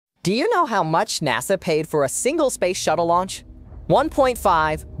Do you know how much NASA paid for a single space shuttle launch?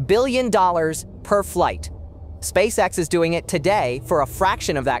 $1.5 billion per flight. SpaceX is doing it today for a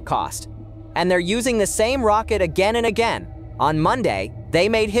fraction of that cost. And they're using the same rocket again and again. On Monday, they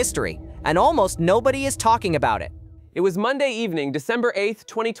made history, and almost nobody is talking about it. It was Monday evening, December 8th,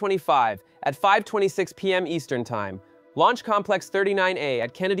 2025, at 5:26 p.m. Eastern Time. Launch Complex 39A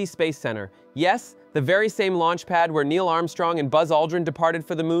at Kennedy Space Center. Yes, the very same launch pad where Neil Armstrong and Buzz Aldrin departed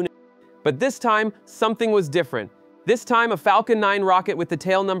for the moon. But this time, something was different. This time, a Falcon 9 rocket with the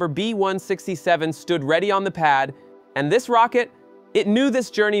tail number B167 stood ready on the pad. And this rocket, it knew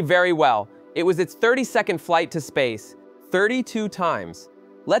this journey very well. It was its 32nd flight to space. 32 times.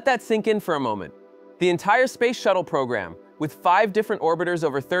 Let that sink in for a moment. The entire Space Shuttle program, with 5 different orbiters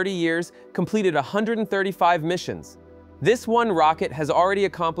over 30 years, completed 135 missions. This one rocket has already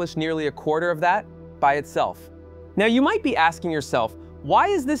accomplished nearly a quarter of that by itself. Now you might be asking yourself, why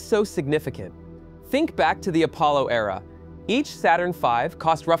is this so significant? Think back to the Apollo era. Each Saturn V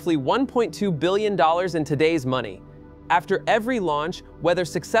cost roughly $1.2 billion in today's money. After every launch, whether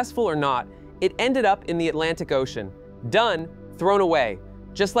successful or not, it ended up in the Atlantic Ocean. Done, thrown away,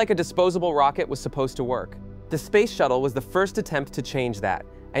 just like a disposable rocket was supposed to work. The Space Shuttle was the first attempt to change that.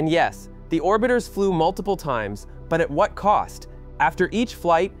 And yes, the orbiters flew multiple times, but at what cost? After each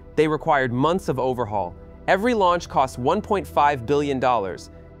flight, they required months of overhaul. Every launch cost $1.5 billion.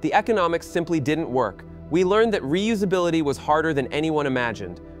 The economics simply didn't work. We learned that reusability was harder than anyone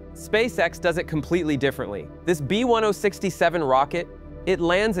imagined. SpaceX does it completely differently. This B1067 rocket, it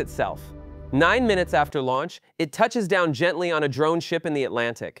lands itself. 9 minutes after launch, it touches down gently on a drone ship in the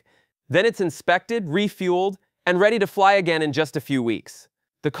Atlantic. Then it's inspected, refueled, and ready to fly again in just a few weeks.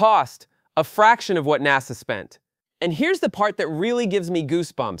 The cost, a fraction of what NASA spent. And here's the part that really gives me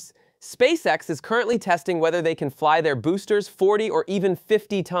goosebumps. SpaceX is currently testing whether they can fly their boosters 40 or even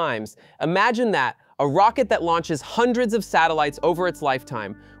 50 times. Imagine that, a rocket that launches hundreds of satellites over its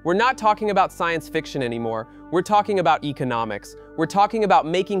lifetime. We're not talking about science fiction anymore. We're talking about economics. We're talking about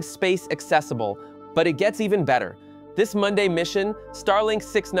making space accessible. But it gets even better. This Monday mission, Starlink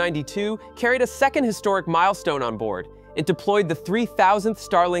 692, carried a second historic milestone on board. It deployed the 3,000th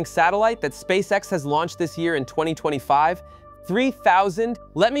Starlink satellite that SpaceX has launched this year in 2025. 3,000?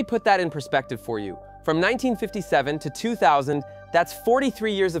 Let me put that in perspective for you. From 1957 to 2000, that's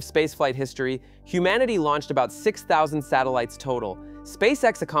 43 years of spaceflight history. Humanity launched about 6,000 satellites total.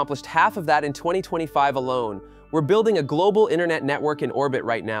 SpaceX accomplished half of that in 2025 alone. We're building a global internet network in orbit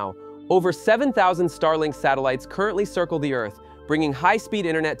right now. Over 7,000 Starlink satellites currently circle the Earth, bringing high-speed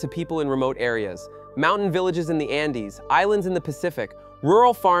internet to people in remote areas. Mountain villages in the Andes, islands in the Pacific,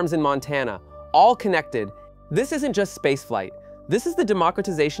 rural farms in Montana, all connected. This isn't just spaceflight. This is the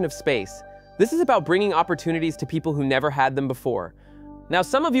democratization of space. This is about bringing opportunities to people who never had them before. Now,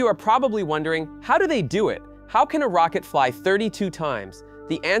 some of you are probably wondering, how do they do it? How can a rocket fly 32 times?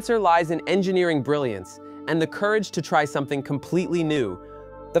 The answer lies in engineering brilliance and the courage to try something completely new.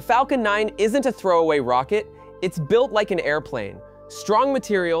 The Falcon 9 isn't a throwaway rocket. It's built like an airplane. Strong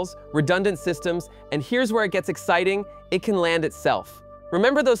materials, redundant systems, and here's where it gets exciting, it can land itself.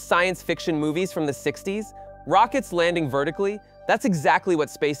 Remember those science fiction movies from the 60s? Rockets landing vertically? That's exactly what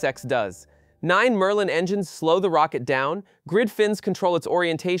SpaceX does. 9 Merlin engines slow the rocket down, grid fins control its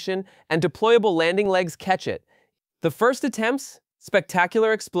orientation, and deployable landing legs catch it. The first attempts?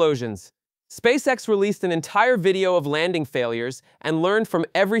 Spectacular explosions. SpaceX released an entire video of landing failures and learned from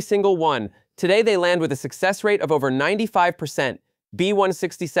every single one. Today they land with a success rate of over 95%.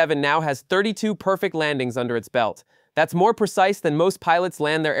 B167 now has 32 perfect landings under its belt. That's more precise than most pilots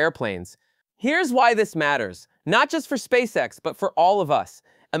land their airplanes. Here's why this matters. Not just for SpaceX, but for all of us.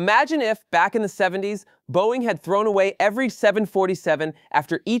 Imagine if, back in the 70s, Boeing had thrown away every 747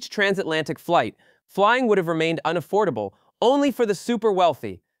 after each transatlantic flight. Flying would have remained unaffordable, only for the super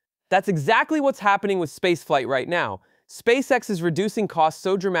wealthy. That's exactly what's happening with spaceflight right now. SpaceX is reducing costs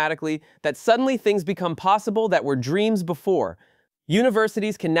so dramatically that suddenly things become possible that were dreams before.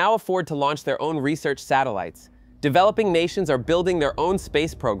 Universities can now afford to launch their own research satellites. Developing nations are building their own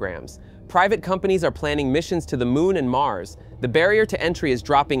space programs. Private companies are planning missions to the moon and Mars. The barrier to entry is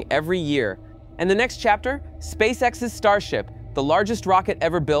dropping every year. And the next chapter, SpaceX's Starship, the largest rocket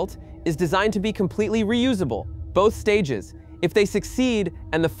ever built, is designed to be completely reusable. Both stages. If they succeed,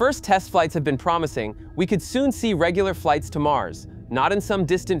 and the first test flights have been promising, we could soon see regular flights to Mars, not in some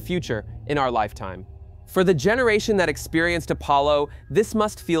distant future, in our lifetime. For the generation that experienced Apollo, this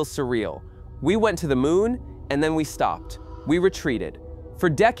must feel surreal. We went to the moon, and then we stopped. We retreated. For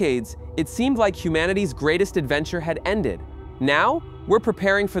decades, it seemed like humanity's greatest adventure had ended. Now, we're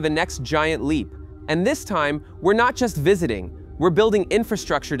preparing for the next giant leap. And this time, we're not just visiting, We're building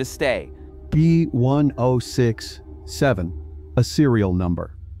infrastructure to stay. B1067, a serial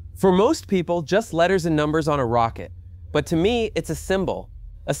number. For most people, just letters and numbers on a rocket. But to me, it's a symbol.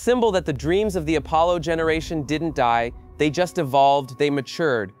 A symbol that the dreams of the Apollo generation didn't die, they just evolved, they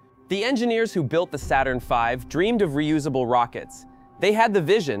matured. The engineers who built the Saturn V dreamed of reusable rockets. They had the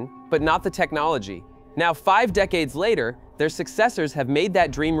vision, but not the technology. Now, 5 decades later, their successors have made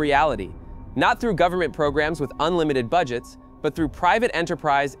that dream reality. Not through government programs with unlimited budgets, but through private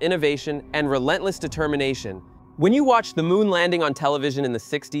enterprise, innovation, and relentless determination. When you watched the moon landing on television in the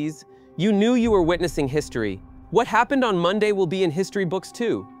 60s, you knew you were witnessing history. What happened on Monday will be in history books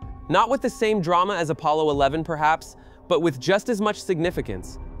too. Not with the same drama as Apollo 11 perhaps, but with just as much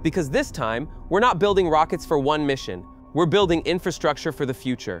significance. Because this time, we're not building rockets for one mission. We're building infrastructure for the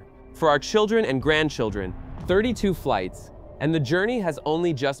future. For our children and grandchildren. 32 flights. And the journey has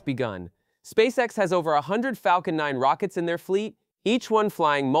only just begun. SpaceX has over 100 Falcon 9 rockets in their fleet, each one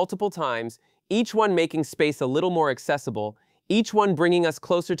flying multiple times, each one making space a little more accessible, each one bringing us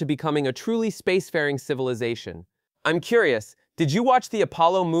closer to becoming a truly spacefaring civilization. I'm curious, did you watch the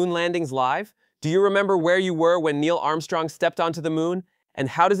Apollo moon landings live? Do you remember where you were when Neil Armstrong stepped onto the moon? And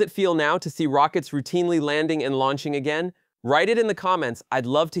how does it feel now to see rockets routinely landing and launching again? Write it in the comments, I'd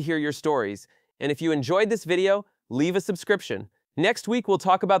love to hear your stories. And if you enjoyed this video, leave a subscription. Next week, we'll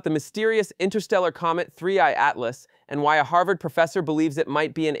talk about the mysterious interstellar comet 3I Atlas and why a Harvard professor believes it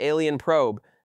might be an alien probe.